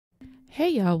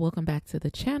Hey y'all, welcome back to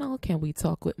the channel. Can we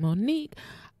talk with Monique?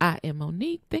 I am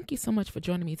Monique. Thank you so much for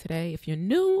joining me today. If you're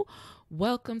new,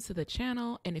 welcome to the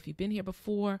channel. And if you've been here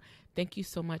before, thank you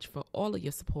so much for all of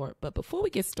your support. But before we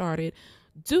get started,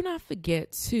 do not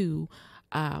forget to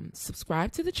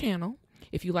subscribe to the channel.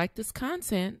 If you like this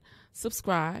content,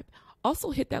 subscribe.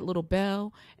 Also hit that little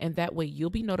bell, and that way you'll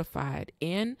be notified.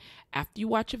 And after you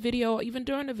watch a video or even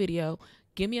during the video,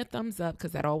 give me a thumbs up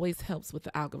because that always helps with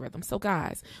the algorithm. So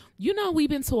guys, you know we've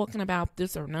been talking about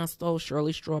this Ernesto'S,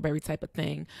 Shirley Strawberry type of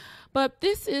thing, but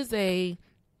this is a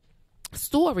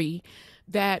story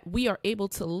that we are able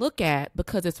to look at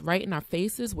because it's right in our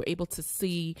faces. We're able to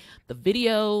see the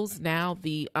videos now,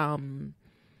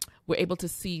 we're able to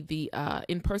see the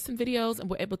in-person videos, and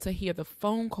we're able to hear the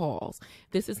phone calls.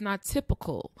 This is not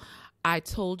typical. I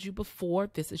told you before,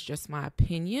 this is just my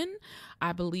opinion.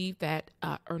 I believe that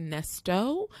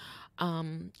Ernesto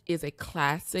is a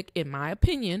classic, in my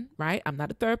opinion, right? I'm not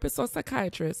a therapist or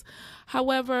psychiatrist.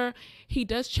 However, he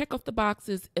does check off the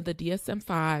boxes in the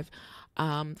DSM-5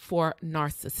 for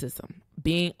narcissism,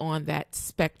 being on that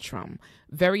spectrum.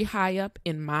 Very high up,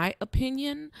 in my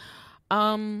opinion.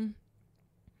 I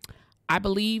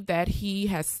believe that he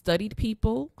has studied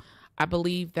people. I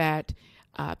believe that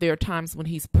there are times when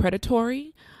he's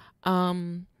predatory.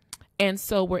 And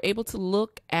so we're able to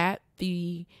look at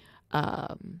the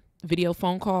video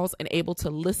phone calls and able to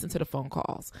listen to the phone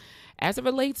calls. As it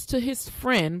relates to his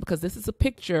friend, because this is a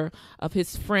picture of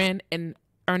his friend and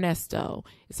Ernesto.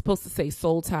 It's supposed to say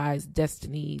Soulties,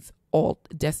 Destiny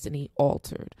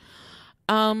Altered.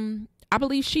 I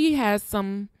believe she has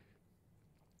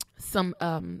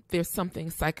there's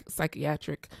something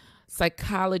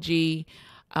psychology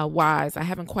wise. I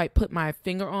haven't quite put my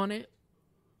finger on it.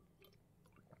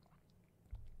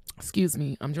 Excuse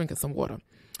me, I'm drinking some water.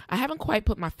 I haven't quite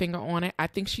put my finger on it. I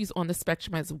think she's on the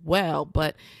spectrum as well,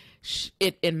 but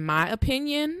it, in my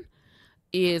opinion,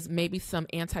 is maybe some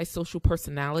antisocial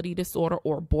personality disorder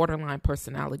or borderline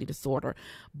personality disorder.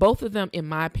 Both of them, in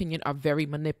my opinion, are very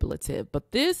manipulative.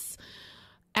 But this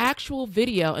actual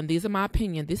video, and these are my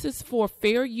opinion, this is for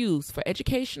fair use, for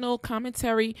educational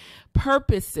commentary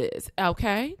purposes,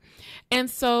 okay? And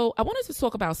so I wanted to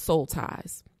talk about soul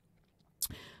ties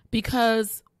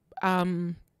because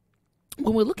when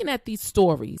we're looking at these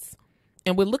stories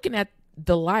and we're looking at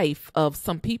the life of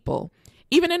some people,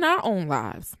 even in our own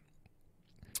lives,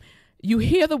 you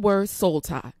hear the word soul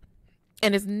tie,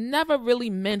 and it's never really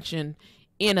mentioned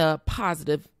in a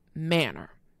positive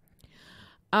manner.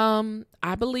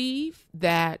 I believe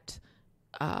that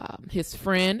his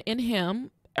friend and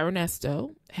him,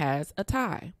 Ernesto, has a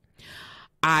tie.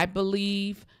 I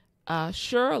believe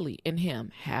Shirley and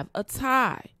him have a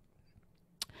tie.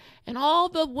 And all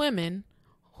the women,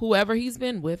 whoever he's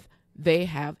been with, they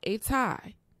have a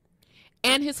tie.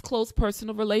 And his close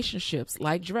personal relationships,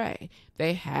 like Dre,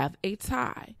 they have a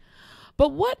tie.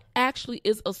 But what actually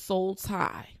is a soul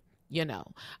tie? You know,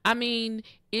 I mean,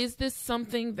 is this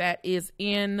something that is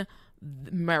in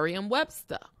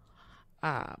Merriam-Webster?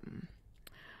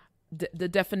 The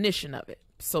definition of it,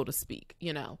 so to speak,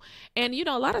 you know. And, you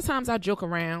know, a lot of times I joke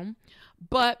around,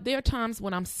 but there are times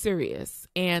when I'm serious.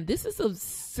 And this is a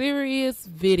serious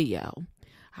video.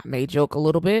 I may joke a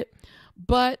little bit,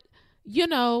 but, you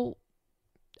know,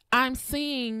 I'm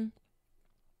seeing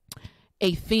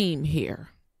a theme here.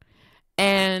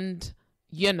 And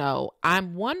you know,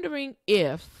 I'm wondering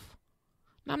if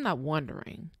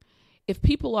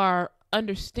people are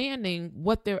understanding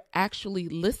what they're actually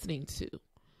listening to.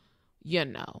 You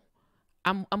know,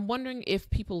 I'm wondering if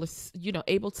people are, you know,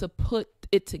 able to put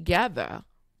it together,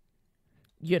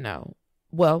 you know,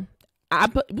 well,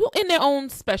 in their own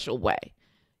special way,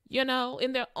 you know,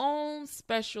 in their own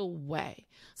special way.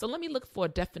 So let me look for a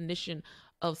definition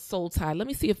of soul tie. Let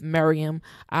me see if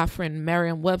our friend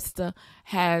Merriam-Webster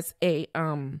has a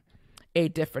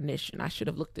definition. I should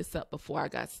have looked this up before I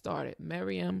got started.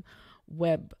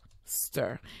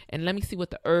 Merriam-Webster. And let me see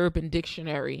what the Urban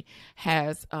Dictionary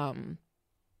has,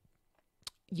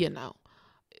 you know.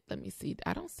 Let me see.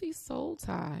 I don't see soul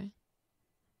tie.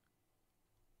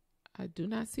 I do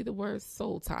not see the word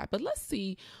soul tie, but let's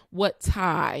see what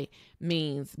tie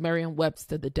means.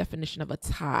 Merriam-Webster, the definition of a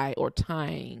tie or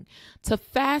tying: to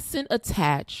fasten,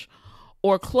 attach,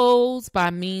 or close by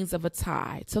means of a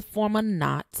tie, to form a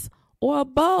knot or a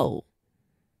bow.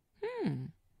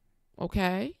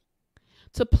 Okay.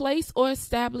 To place or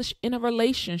establish in a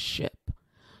relationship,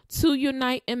 to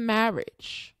unite in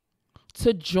marriage,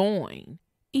 to join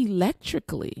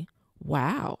electrically.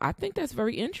 Wow, I think that's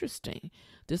very interesting.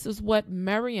 This is what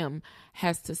Merriam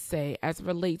has to say as it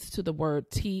relates to the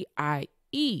word TIE.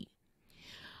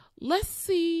 Let's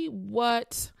see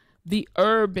what the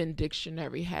Urban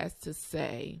Dictionary has to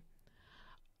say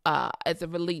as it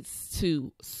relates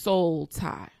to soul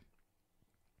tie.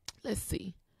 Let's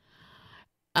see.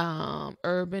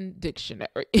 Urban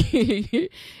Dictionary.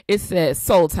 It says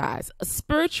soul ties, a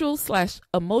spiritual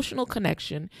 / emotional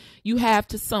connection you have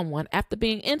to someone after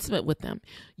being intimate with them,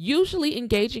 usually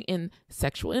engaging in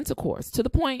sexual intercourse, to the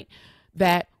point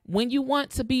that when you want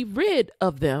to be rid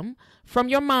of them from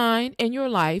your mind and your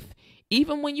life,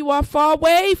 even when you are far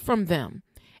away from them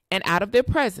and out of their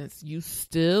presence, you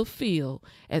still feel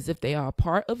as if they are a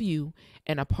part of you,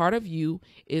 and a part of you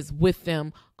is with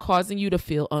them, causing you to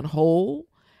feel unwhole,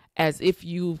 as if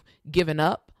you've given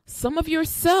up some of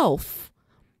yourself,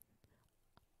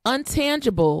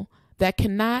 untangible, that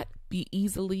cannot be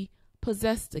easily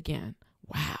possessed again.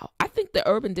 Wow. I think the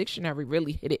Urban Dictionary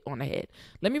really hit it on the head.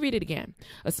 Let me read it again.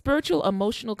 A spiritual,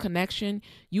 emotional connection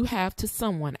you have to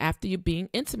someone after you're being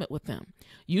intimate with them,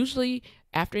 usually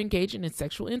after engaging in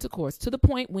sexual intercourse, to the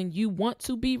point when you want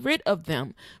to be rid of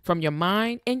them from your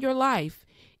mind and your life.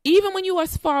 Even when you are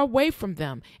far away from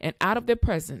them and out of their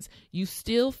presence, you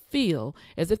still feel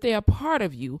as if they are part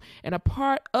of you, and a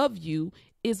part of you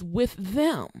is with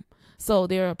them. So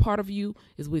they're a part of you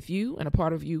is with you, and a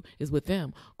part of you is with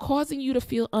them, causing you to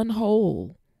feel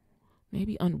unwhole,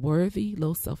 maybe unworthy,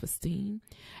 low self-esteem,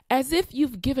 as if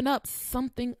you've given up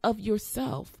something of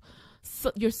yourself,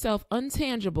 yourself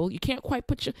untangible. You can't quite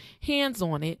put your hands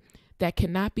on it, that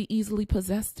cannot be easily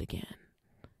possessed again.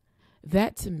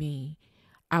 That, to me,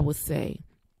 I would say,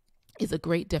 is a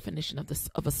great definition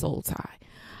of a soul tie.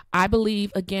 I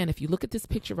believe, again, if you look at this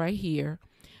picture right here,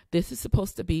 this is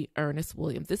supposed to be Ernest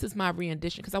Williams. This is my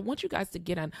rendition because I want you guys to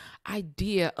get an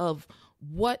idea of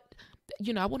what,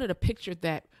 I wanted a picture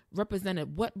that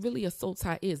represented what really a soul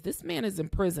tie is. This man is in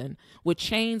prison with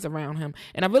chains around him,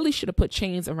 and I really should have put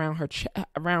chains around her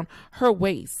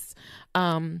waist.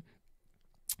 And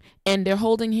they're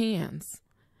holding hands.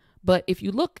 But if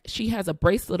you look, she has a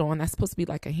bracelet on that's supposed to be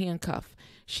like a handcuff.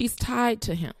 She's tied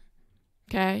to him.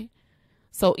 Okay.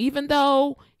 So even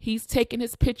though he's taking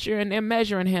his picture and they're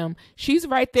measuring him, she's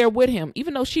right there with him.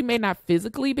 Even though she may not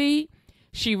physically be,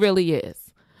 she really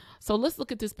is. So let's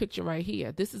look at this picture right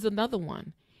here. This is another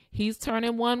one. He's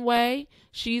turning one way,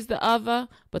 she's the other,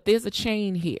 but there's a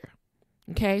chain here.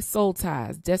 Okay. Soul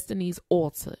ties, Detinies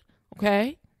altered.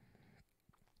 Okay.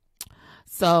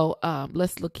 So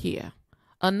let's look here.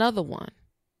 Another one.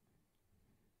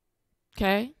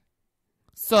 Okay.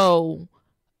 So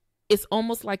it's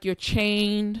almost like you're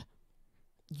chained,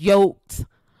 yoked,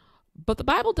 but the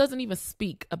Bible doesn't even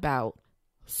speak about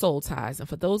soul ties. And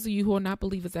for those of you who are not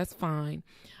believers, that's fine.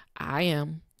 I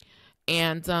am.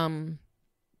 And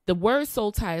the word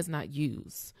soul tie is not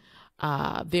used.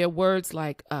 There are words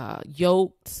like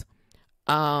yoked,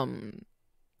 bonds,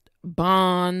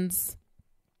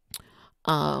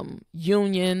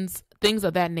 unions, things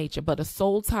of that nature. But a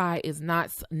soul tie is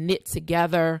not knit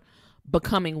together,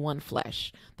 becoming one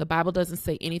flesh. The Bible doesn't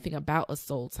say anything about a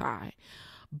soul tie.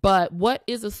 But what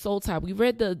is a soul tie? We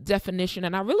read the definition,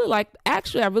 and I really like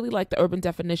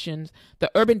the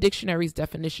Urban Dictionary's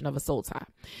definition of a soul tie.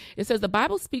 It says the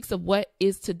Bible speaks of what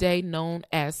is today known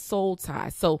as soul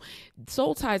ties. So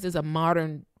soul ties is a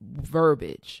modern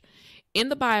verbiage. In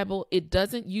the Bible, it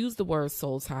doesn't use the word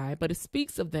soul tie, but it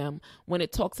speaks of them when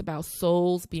it talks about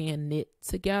souls being knit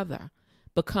together,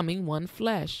 becoming one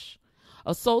flesh.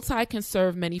 A soul tie can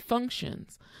serve many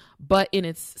functions, but in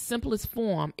its simplest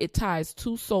form, it ties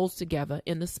two souls together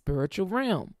in the spiritual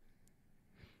realm.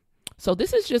 So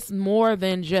this is just more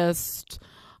than just,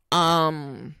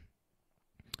 having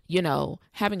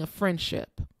a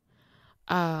friendship.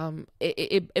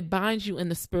 It binds you in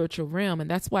the spiritual realm, and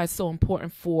that's why it's so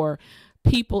important for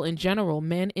people in general,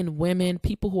 men and women,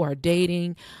 people who are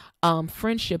dating,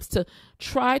 friendships, to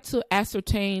try to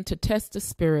ascertain, to test the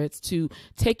spirits, to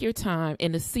take your time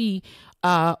and to see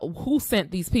who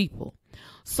sent these people.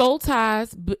 Soul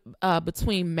ties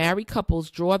between married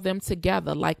couples draw them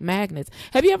together like magnets.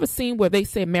 Have you ever seen where they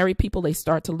say married people, they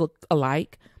start to look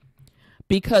alike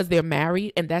because they're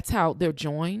married, and that's how they're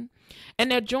joined? And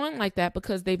they're joined like that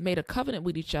because they've made a covenant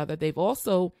with each other. They've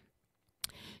also,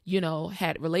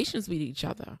 had relations with each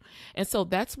other. And so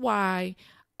that's why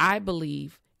I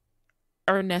believe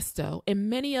Ernesto and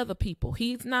many other people,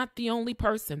 he's not the only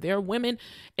person. There are women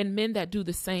and men that do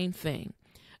the same thing.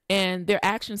 And their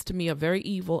actions to me are very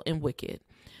evil and wicked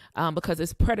because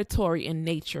it's predatory in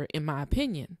nature, in my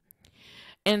opinion.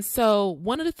 And so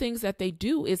one of the things that they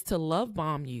do is to love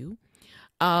bomb you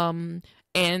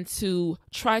and to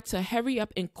try to hurry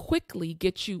up and quickly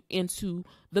get you into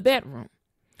the bedroom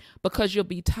because you'll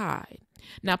be tied.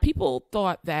 Now, people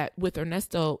thought that with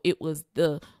Ernesto, it was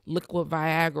the liquid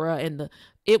Viagra, and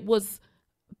it was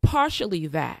partially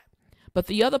that. But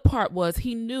the other part was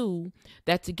he knew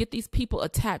that to get these people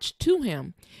attached to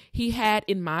him, he had,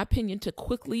 in my opinion, to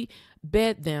quickly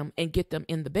bed them and get them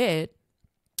in the bed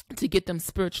to get them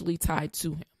spiritually tied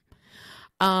to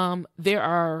him. There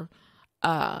are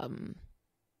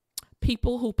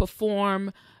people who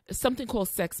perform something called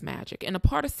sex magic. And a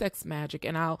part of sex magic,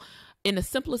 and in the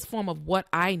simplest form of what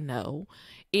I know,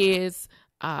 is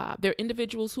there are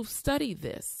individuals who've studied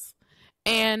this.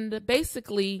 And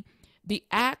basically, the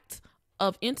act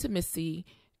of intimacy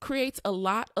creates a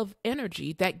lot of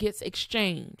energy that gets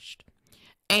exchanged.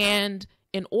 And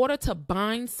in order to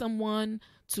bind someone,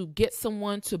 to get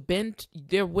someone to bend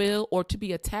their will or to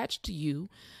be attached to you,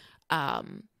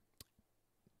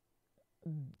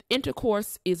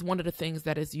 intercourse is one of the things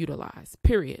that is utilized,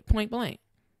 period, point blank.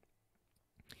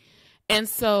 And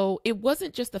so it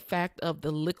wasn't just the fact of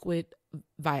the liquid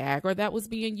Viagra that was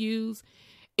being used.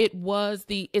 It's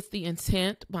the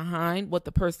intent behind what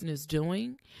the person is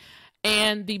doing,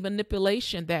 and the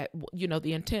manipulation that,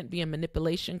 the intent being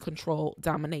manipulation, control,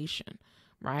 domination,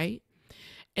 right?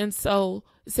 And so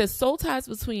it says soul ties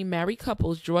between married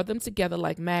couples draw them together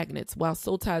like magnets, while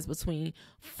soul ties between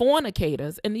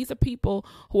fornicators, and these are people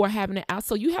who are having it out.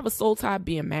 So you have a soul tie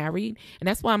being married, and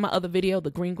that's why in my other video,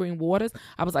 the green waters,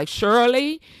 I was like,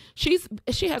 Shirley, she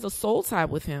has a soul tie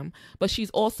with him, but she's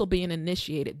also being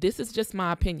initiated. This is just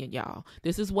my opinion, y'all.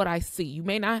 This is what I see. You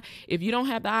may not, if you don't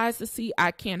have the eyes to see,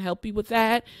 I can't help you with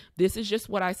that. This is just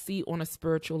what I see on a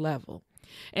spiritual level.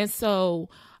 And so,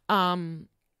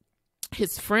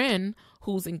 his friend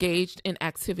who's engaged in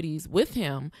activities with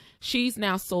him, she's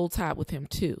now soul tied with him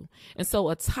too. And so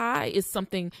a tie is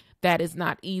something that is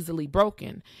not easily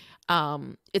broken.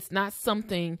 It's not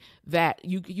something that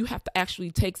you have to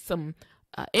actually take some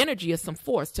energy or some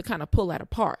force to kind of pull that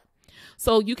apart.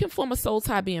 So you can form a soul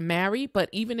tie being married, but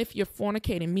even if you're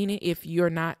fornicating, meaning if you're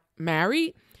not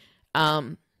married,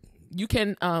 you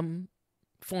can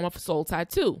form a soul tie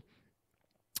too.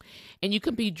 And you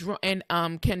can be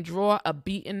can draw a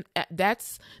beaten.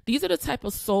 These are the type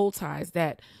of soul ties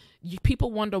that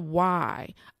people wonder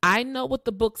why. I know what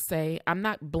the books say. I'm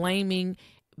not blaming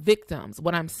victims.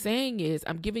 What I'm saying is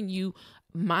I'm giving you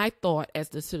my thought as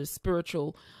to the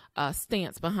spiritual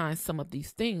stance behind some of these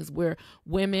things, where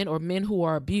women or men who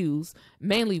are abused,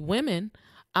 mainly women,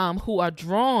 who are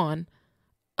drawn,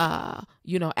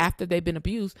 after they've been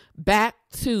abused, back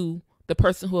to the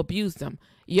person who abused them.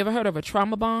 You ever heard of a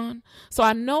trauma bond? So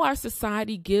I know our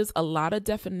society gives a lot of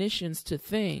definitions to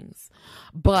things,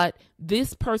 but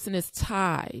this person is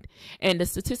tied. And the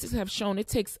statistics have shown it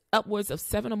takes upwards of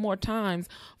 7 or more times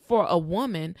for a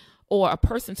woman or a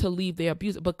person to leave their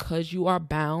abuser, because you are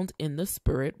bound in the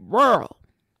spirit world,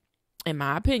 in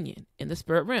my opinion, in the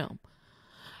spirit realm.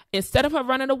 Instead of her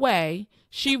running away,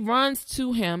 she runs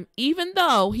to him, even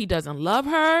though he doesn't love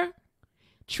her,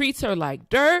 treats her like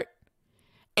dirt.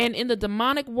 And in the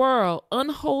demonic world,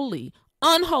 unholy.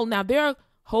 Now, there are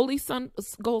holy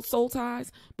soul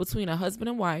ties between a husband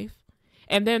and wife.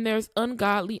 And then there's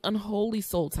ungodly, unholy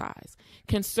soul ties.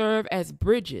 Can serve as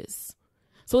bridges.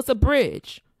 So it's a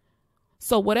bridge.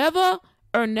 So whatever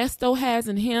Ernesto has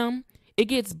in him, it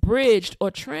gets bridged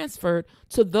or transferred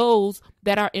to those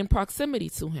that are in proximity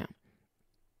to him.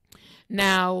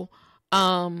 Now,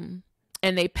 and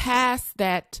they pass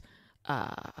that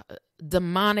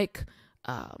demonic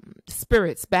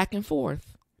spirits back and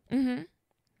forth.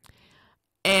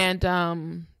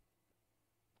 And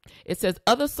it says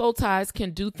other soul ties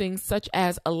can do things such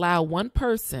as allow one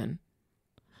person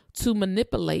to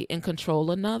manipulate and control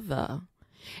another.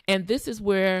 And this is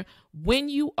where, when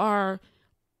you are,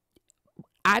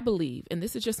 I believe, and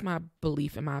this is just my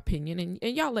belief in my opinion,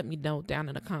 and y'all let me know down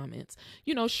in the comments.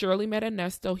 Shirley met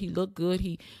Ernesto. He looked good.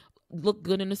 He looked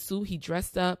good in a suit. He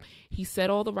dressed up. He said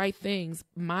all the right things.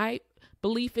 My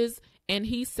belief is, and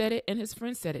he said it and his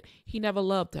friend said it, he never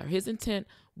loved her. His intent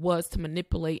was to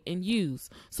manipulate and use.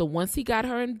 So once he got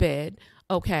her in bed,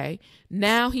 okay,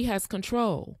 now he has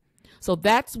control. So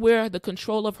that's where the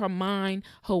control of her mind,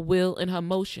 her will, and her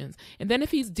emotions. And then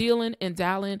if he's dealing and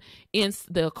dialing in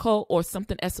the occult or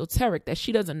something esoteric that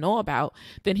she doesn't know about,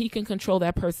 then he can control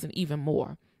that person even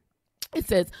more. It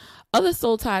says other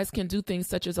soul ties can do things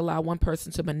such as allow one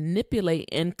person to manipulate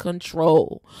and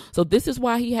control. So this is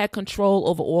why he had control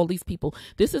over all these people.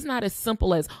 This is not as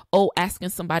simple as, asking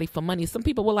somebody for money. Some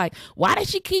people were like, why does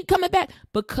she keep coming back?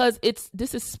 Because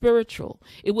this is spiritual.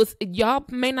 Y'all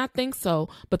may not think so,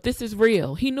 but this is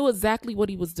real. He knew exactly what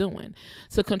he was doing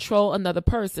to control another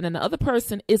person, and the other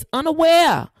person is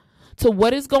unaware to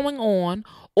what is going on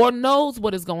or knows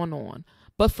what is going on,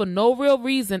 but for no real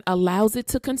reason allows it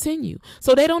to continue.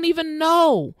 So they don't even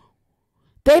know.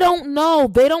 They don't know.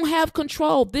 They don't have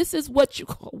control. This is what you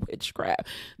call witchcraft.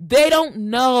 They don't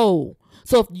know.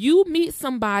 So if you meet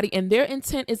somebody and their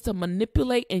intent is to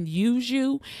manipulate and use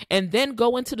you and then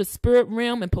go into the spirit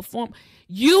realm and perform,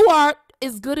 you are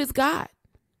as good as God.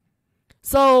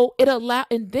 So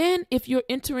and then if you're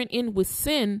entering in with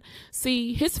sin,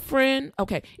 see his friend,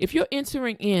 okay, if you're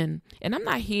entering in, and I'm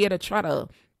not here to try to,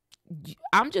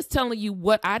 I'm just telling you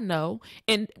what I know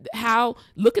and how,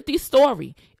 look at this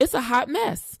story. It's a hot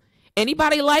mess.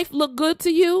 Anybody life look good to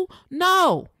you?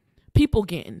 No. People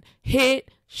getting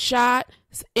hit, shot,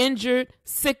 injured,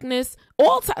 sickness,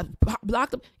 all time,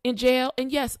 locked up in jail.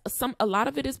 And yes, a lot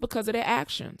of it is because of their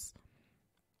actions.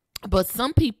 But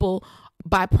some people,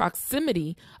 by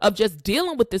proximity of just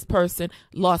dealing with this person,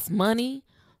 lost money,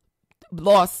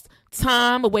 lost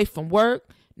time away from work,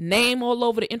 name all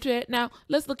over the internet. Now,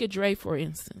 let's look at Dre, for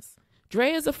instance.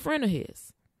 Dre is a friend of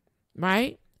his,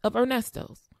 right? Of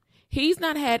Ernesto's. He's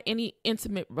not had any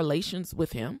intimate relations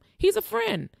with him. He's a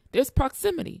friend. There's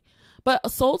proximity. But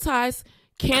soul ties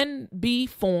can be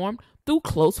formed through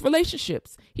close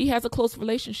relationships. He has a close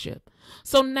relationship.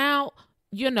 So now,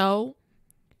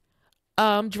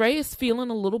 Dre is feeling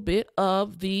a little bit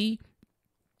of the,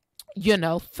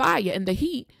 fire and the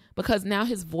heat because now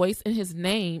his voice and his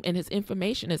name and his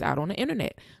information is out on the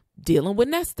internet dealing with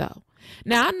Nesto.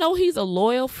 Now, I know he's a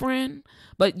loyal friend,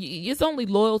 but it's only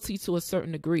loyalty to a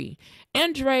certain degree.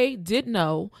 And Dre did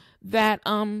know that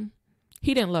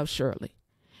he didn't love Shirley.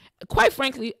 Quite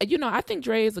frankly, I think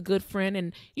Dre is a good friend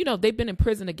and, they've been in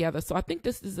prison together. So I think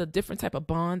this is a different type of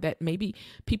bond that maybe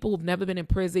people who've never been in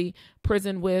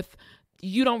prison with,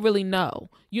 you don't really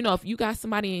know. If you got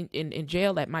somebody in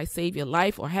jail that might save your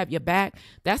life or have your back,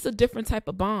 that's a different type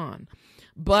of bond.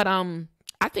 But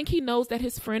I think he knows that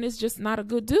his friend is just not a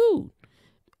good dude.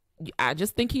 I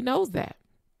just think he knows that.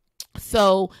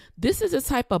 So this is a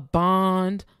type of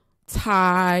bond,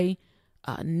 tie,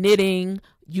 knitting.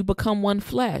 You become one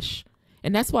flesh.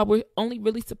 And that's why we're only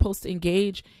really supposed to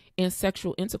engage in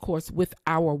sexual intercourse with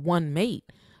our one mate,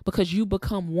 because you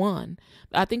become one.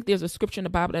 I think there's a scripture in the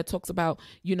Bible that talks about,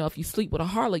 if you sleep with a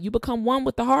harlot, you become one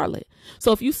with the harlot.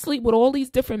 So if you sleep with all these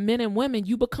different men and women,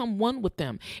 you become one with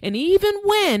them. And even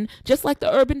when, just like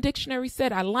the Urban Dictionary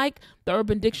said, I like the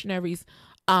Urban Dictionary's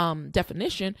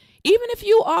definition, even if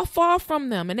you are far from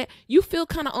them and you feel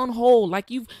kind of unwhole, like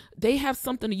they have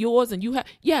something of yours and you have,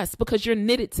 yes, because you're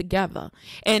knitted together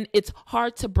and it's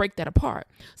hard to break that apart.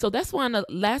 So that's why in the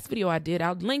last video I did,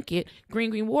 I'll link it,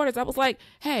 Green Waters, I was like,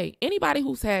 hey, anybody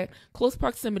who's had close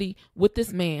proximity with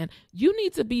this man, you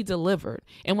need to be delivered.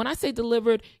 And when I say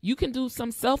delivered, you can do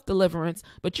some self-deliverance,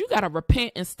 but you got to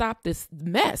repent and stop this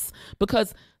mess,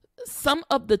 because some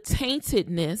of the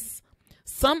taintedness,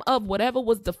 some of whatever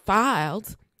was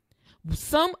defiled,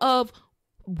 some of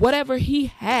whatever he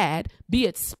had, be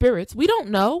it spirits, we don't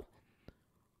know.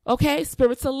 Okay,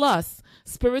 spirits of lust,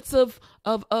 spirits of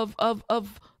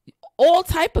all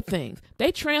type of things.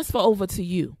 They transfer over to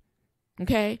you.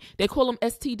 Okay, they call them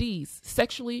STDs,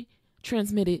 sexually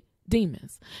transmitted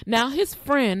demons. Now his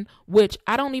friend, which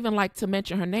I don't even like to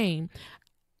mention her name,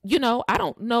 I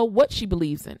don't know what she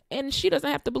believes in, and she doesn't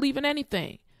have to believe in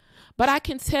anything. But I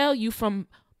can tell you from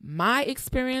my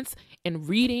experience in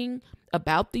reading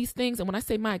about these things, and when I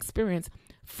say my experience,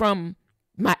 from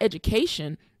my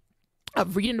education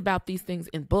of reading about these things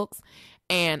in books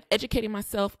and educating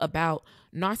myself about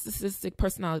narcissistic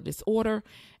personality disorder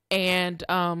and,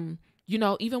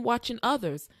 even watching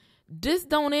others, this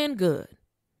don't end good.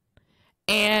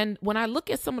 And when I look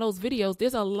at some of those videos,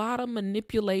 there's a lot of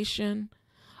manipulation,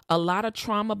 a lot of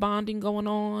trauma bonding going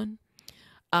on.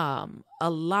 A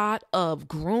lot of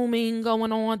grooming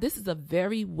going on. This is a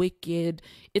very wicked,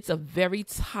 it's a very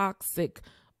toxic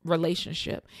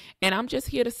relationship. And I'm just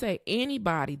here to say,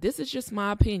 anybody, this is just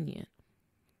my opinion,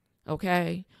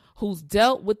 okay, who's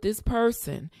dealt with this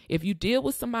person, if you deal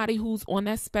with somebody who's on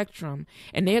that spectrum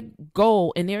and their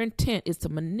goal and their intent is to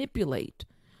manipulate,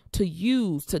 to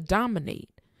use, to dominate,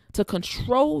 to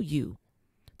control you,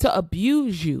 to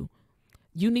abuse you,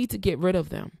 you need to get rid of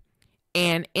them.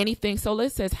 And anything, so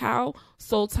it says how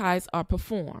soul ties are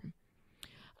performed.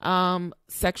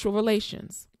 Sexual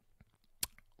relations.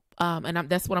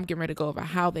 That's what I'm getting ready to go over,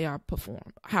 how they are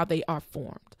performed, how they are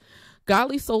formed.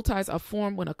 Godly soul ties are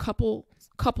formed when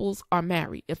couples are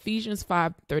married. Ephesians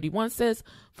 5:31 says,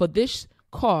 for this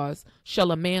cause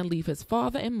shall a man leave his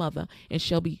father and mother and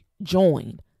shall be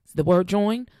joined. The word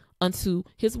joined, unto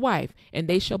his wife, and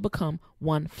they shall become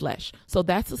one flesh. So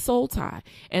that's a soul tie.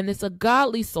 And it's a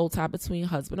godly soul tie between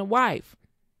husband and wife.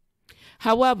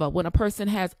 However, when a person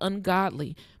has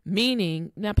ungodly,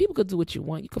 meaning, now people could do what you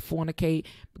want. You could fornicate.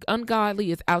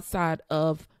 Ungodly is outside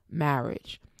of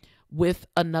marriage with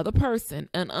another person.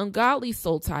 An ungodly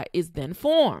soul tie is then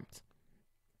formed.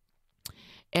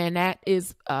 And that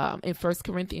is in 1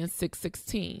 Corinthians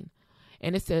 6:16.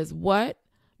 And it says, what?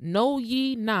 Know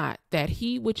ye not that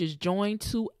he which is joined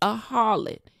to a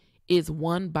harlot is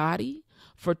one body?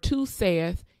 For two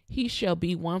saith, he shall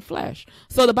be one flesh.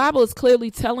 So the Bible is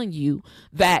clearly telling you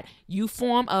that you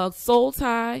form a soul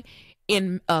tie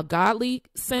in a godly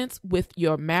sense with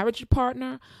your marriage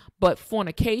partner, but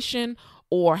fornication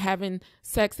or having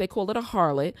sex, they call it a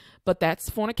harlot, but that's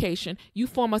fornication. You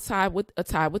form a tie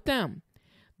with them.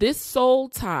 This soul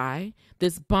tie,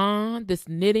 this bond, this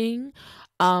knitting,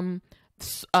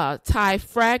 tie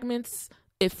fragments.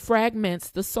 It fragments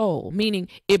the soul, meaning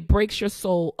it breaks your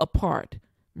soul apart,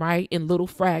 right, in little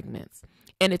fragments,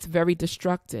 and it's very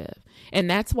destructive. And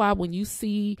that's why when you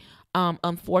see,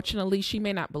 unfortunately, she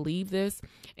may not believe this,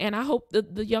 and I hope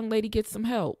the young lady gets some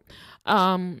help.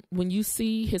 When you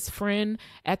see his friend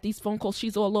at these phone calls,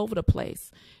 she's all over the place.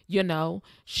 You know,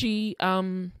 she's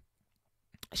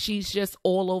just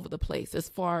all over the place as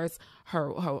far as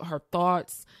her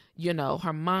thoughts, you know,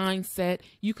 her mindset.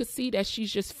 You could see that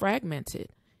she's just fragmented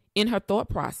in her thought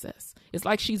process. It's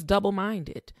like she's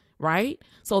double-minded, right?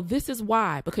 So this is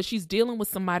why, because she's dealing with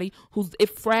somebody it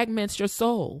fragments your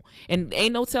soul, and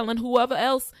ain't no telling whoever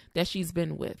else that she's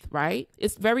been with, right?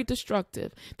 It's very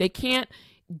destructive. They can't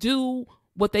do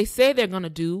what they say they're going to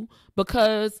do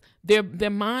because their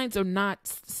minds are not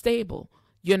stable.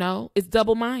 You know, it's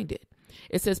double-minded.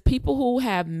 It says people who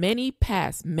have many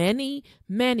past, many.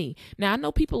 Now, I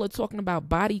know people are talking about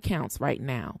body counts right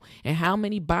now and how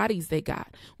many bodies they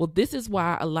got. Well, this is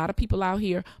why a lot of people out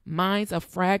here, minds are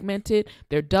fragmented.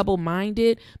 They're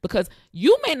double-minded, because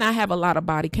you may not have a lot of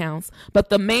body counts, but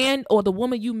the man or the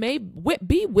woman you may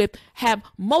be with have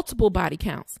multiple body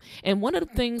counts. And one of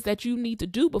the things that you need to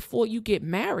do before you get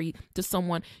married to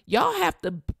someone, y'all have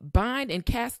to bind and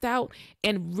cast out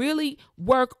and really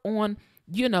work on,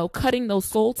 you know, cutting those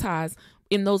soul ties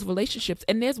in those relationships.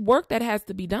 And there's work that has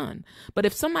to be done. But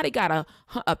if somebody got a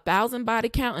 1,000 body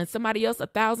count and somebody else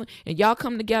 1,000, and y'all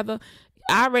come together,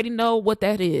 I already know what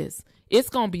that is. It's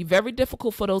going to be very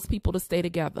difficult for those people to stay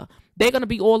together. They're going to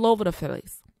be all over the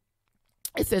place.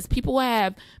 It says people who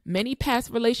have many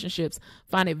past relationships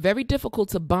find it very difficult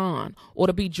to bond or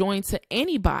to be joined to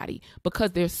anybody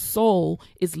because their soul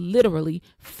is literally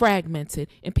fragmented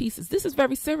in pieces. This is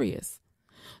very serious.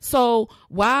 So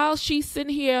while she's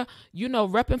sitting here, you know,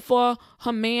 repping for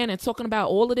her man and talking about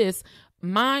all of this,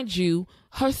 mind you,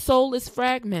 her soul is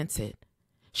fragmented.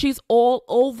 She's all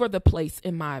over the place,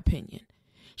 in my opinion.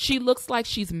 She looks like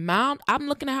she's I'm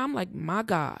looking at her, I'm like, my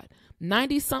God,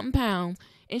 90-something pounds.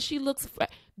 And she looks,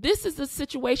 this is a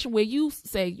situation where you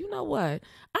say, you know what?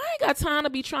 I ain't got time to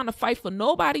be trying to fight for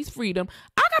nobody's freedom.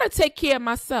 I got to take care of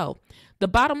myself. The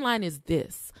bottom line is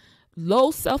this: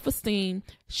 low self-esteem.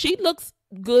 She looks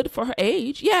good for her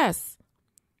age, yes,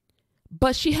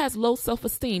 but she has low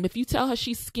self-esteem. If you tell her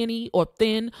she's skinny or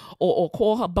thin or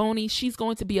call her bony, she's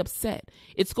going to be upset.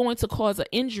 It's going to cause an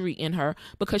injury in her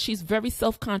because she's very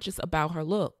self-conscious about her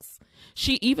looks.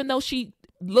 Even though she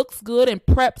looks good and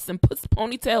preps and puts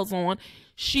ponytails on,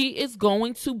 she is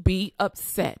going to be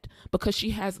upset because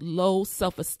she has low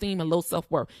self-esteem and low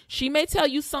self-worth. She may tell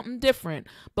you something different,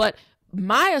 but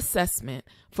my assessment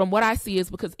from what I see is,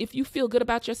 because if you feel good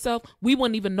about yourself, we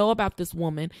wouldn't even know about this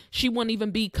woman. She wouldn't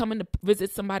even be coming to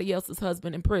visit somebody else's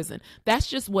husband in prison. That's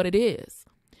just what it is.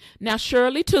 Now,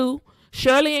 Shirley too.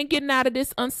 Shirley ain't getting out of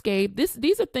this unscathed.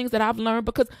 These are things that I've learned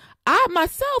because I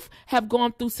myself have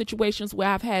gone through situations where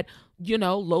I've had, you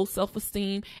know, low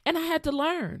self-esteem, and I had to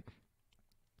learn.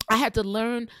 I had to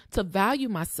learn to value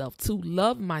myself, to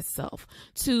love myself,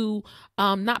 to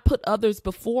not put others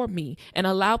before me and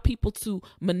allow people to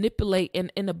manipulate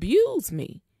and abuse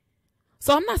me.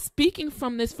 So I'm not speaking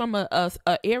from this from a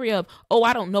area of, oh,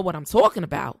 I don't know what I'm talking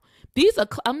about. I'm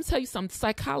going to tell you, some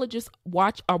psychologists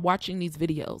are watching these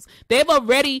videos. They've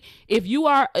already, if you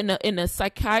are in a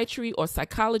psychiatry or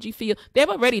psychology field, they've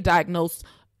already diagnosed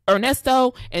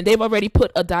Ernesto, and they've already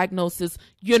put a diagnosis.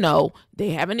 You know, they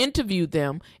haven't interviewed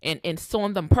them and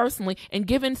shown them personally and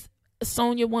given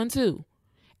Sonia one too,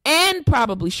 and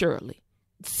probably Shirley.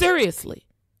 Seriously,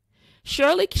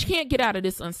 Shirley can't get out of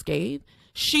this unscathed.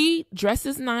 She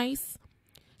dresses nice.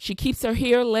 She keeps her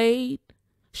hair laid.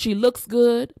 She looks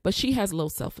good, but she has low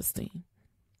self-esteem,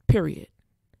 period.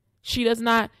 She does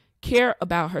not care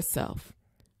about herself.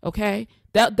 Okay.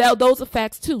 Those are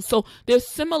facts too. So there's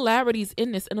similarities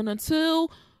in this. And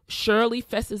until Shirley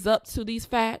fesses up to these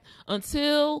facts,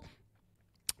 until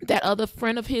that other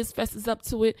friend of his fesses up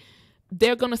to it,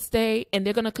 they're going to stay and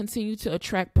they're going to continue to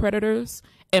attract predators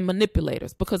and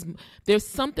manipulators, because there's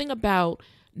something about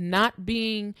not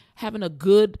having a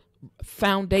good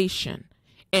foundation.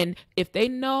 And if they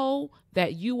know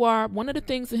that you are, one of the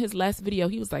things in his last video,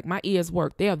 he was like, my ears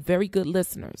work. They are very good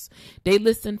listeners. They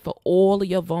listen for all of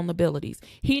your vulnerabilities.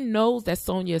 He knows that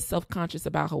Sonia is self-conscious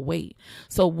about her weight.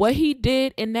 So what he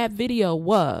did in that video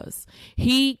was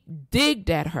he digged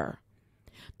at her.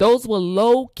 Those were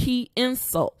low-key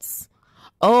insults.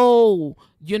 Oh,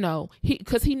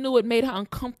 because he knew it made her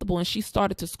uncomfortable, and she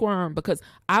started to squirm, because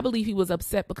I believe he was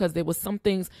upset because there was some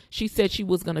things she said she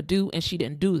was going to do and she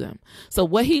didn't do them. So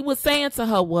what he was saying to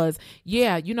her was,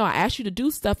 yeah, I asked you to do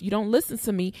stuff. You don't listen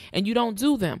to me and you don't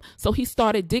do them. So he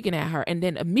started digging at her, and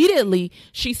then immediately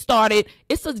she started,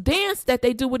 it's a dance that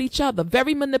they do with each other.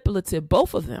 Very manipulative.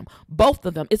 Both of them.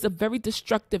 It's a very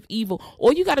destructive, evil.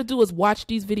 All you got to do is watch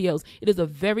these videos. It is a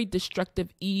very destructive,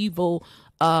 evil,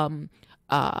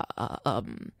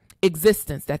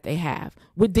 existence that they have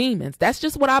with demons. That's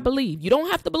just what I believe. You don't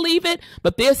have to believe it,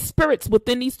 but there's spirits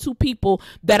within these two people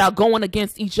that are going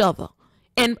against each other,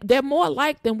 and they're more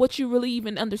alike than what you really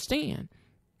even understand.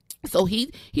 So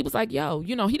he was like, yo,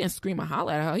 he didn't scream or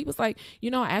holler at her. He was like,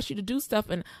 I asked you to do stuff,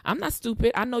 and I'm not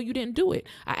stupid. I know you didn't do it.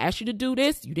 I asked you to do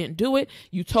this. You didn't do it.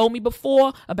 You told me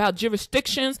before about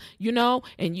jurisdictions,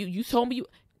 and you told me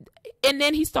and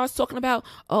then he starts talking about,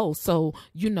 oh, so,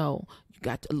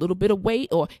 got a little bit of weight,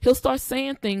 or he'll start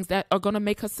saying things that are going to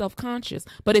make her self-conscious.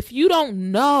 But if you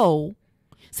don't know,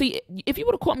 see, if you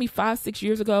would have caught me 5-6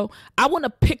 years ago, I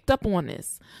wouldn't have picked up on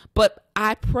this. But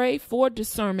I pray for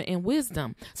discernment and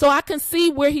wisdom, so I can see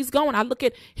where he's going. I look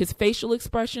at his facial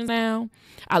expressions now.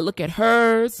 I look at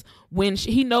hers. When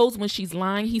he knows when she's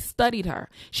lying. He studied her.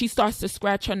 She starts to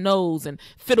scratch her nose and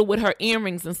fiddle with her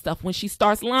earrings and stuff when she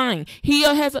starts lying.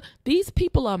 These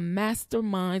people are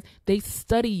masterminds. They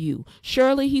study you.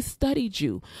 Shirley, he studied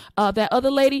you. That other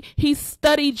lady, he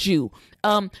studied you.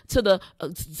 To the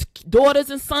daughters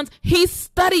and sons, he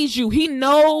studies you. He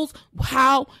knows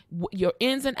how your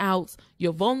ins and outs,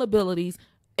 your vulnerabilities,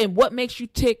 and what makes you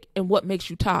tick and what makes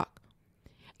you talk.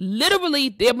 Literally,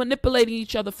 they're manipulating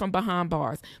each other from behind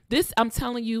bars. This, I'm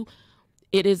telling you,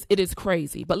 it is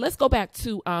crazy. But let's go back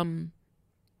to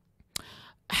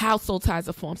how soul ties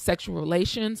are formed. Sexual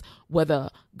relations, whether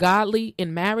godly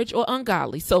in marriage or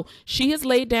ungodly. So she has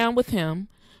laid down with him.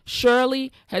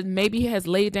 Shirley has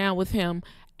laid down with him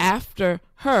after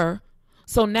her.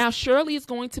 So now Shirley is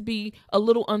going to be a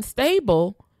little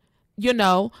unstable.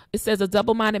 It says a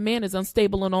double-minded man is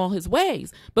unstable in all his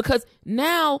ways, because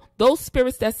now those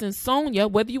spirits that's in Sonia,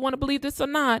 whether you want to believe this or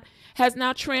not, has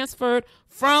now transferred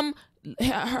from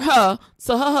her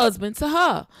to her husband to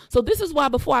her. So this is why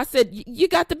before I said you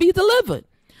got to be delivered.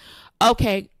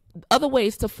 Okay. Other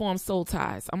ways to form soul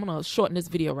ties. I'm going to shorten this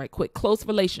video right quick. Close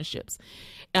relationships.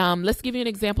 Let's give you an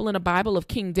example in the Bible of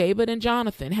King David and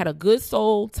Jonathan. Had a good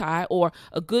soul tie, or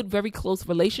a good, very close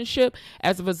relationship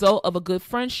as a result of a good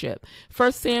friendship.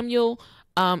 1 Samuel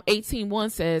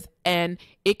 18:1 says, and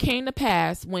it came to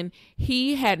pass when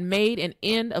he had made an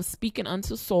end of speaking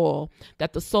unto Saul,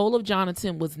 that the soul of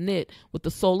Jonathan was knit with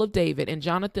the soul of David, and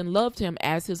Jonathan loved him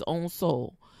as his own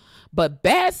soul. But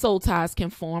bad soul ties can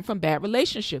form from bad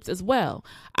relationships as well.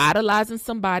 Idolizing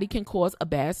somebody can cause a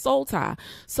bad soul tie.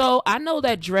 So I know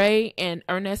that Dre and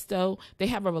Ernesto, they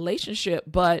have a relationship,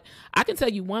 but I can tell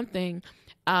you one thing.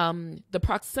 The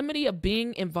proximity of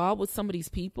being involved with some of these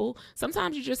people,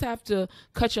 sometimes you just have to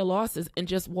cut your losses and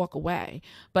just walk away.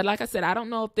 But like I said, I don't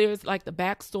know if there's like the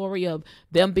backstory of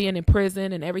them being in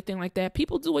prison and everything like that.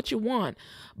 People do what you want,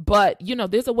 but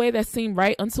there's a way that seems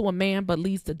right unto a man but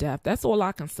leads to death. That's all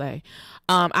I can say.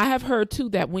 I have heard too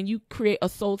that when you create a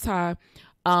soul tie,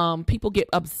 people get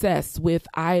obsessed with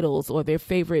idols or their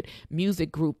favorite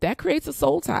music group. That creates a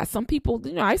soul tie. Some people,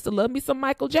 I used to love me some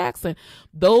Michael Jackson.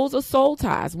 Those are soul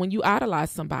ties when you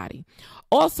idolize somebody.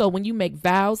 Also, when you make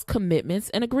vows, commitments,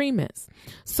 and agreements.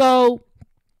 So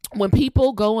when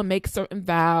people go and make certain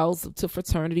vows to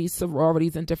fraternities,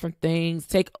 sororities, and different things,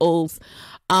 take oaths,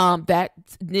 that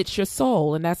knits your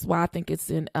soul. And that's why I think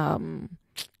it's in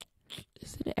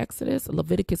is it in Exodus or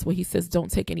Leviticus where he says don't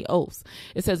take any oaths.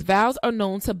 It says vows are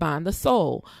known to bind the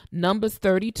soul. Numbers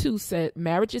 32 said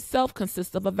marriage itself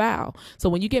consists of a vow. So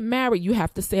when you get married, you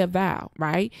have to say a vow,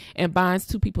 right? And binds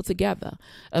two people together.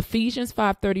 Ephesians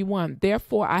 5:31.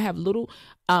 Therefore, I have little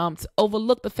to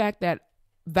overlook the fact that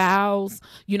vows,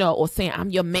 or saying I'm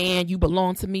your man, you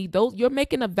belong to me. Those, you're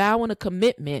making a vow and a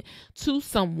commitment to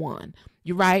someone.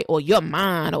 You're right, or you're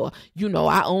mine, or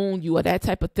I own you, or that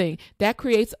type of thing. That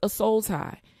creates a soul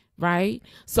tie. right?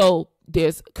 So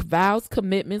there's vows,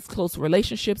 commitments, close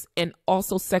relationships, and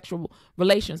also sexual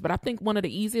relations. But I think one of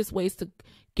the easiest ways to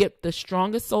get the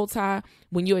strongest soul tie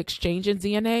when you're exchanging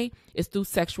DNA is through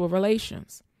sexual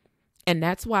relations. And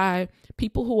that's why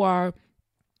people who are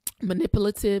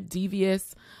manipulative,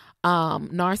 devious,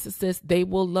 narcissists, they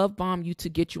will love bomb you to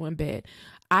get you in bed.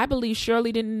 I believe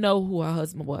Shirley didn't know who her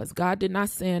husband was. God did not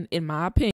send, in my opinion,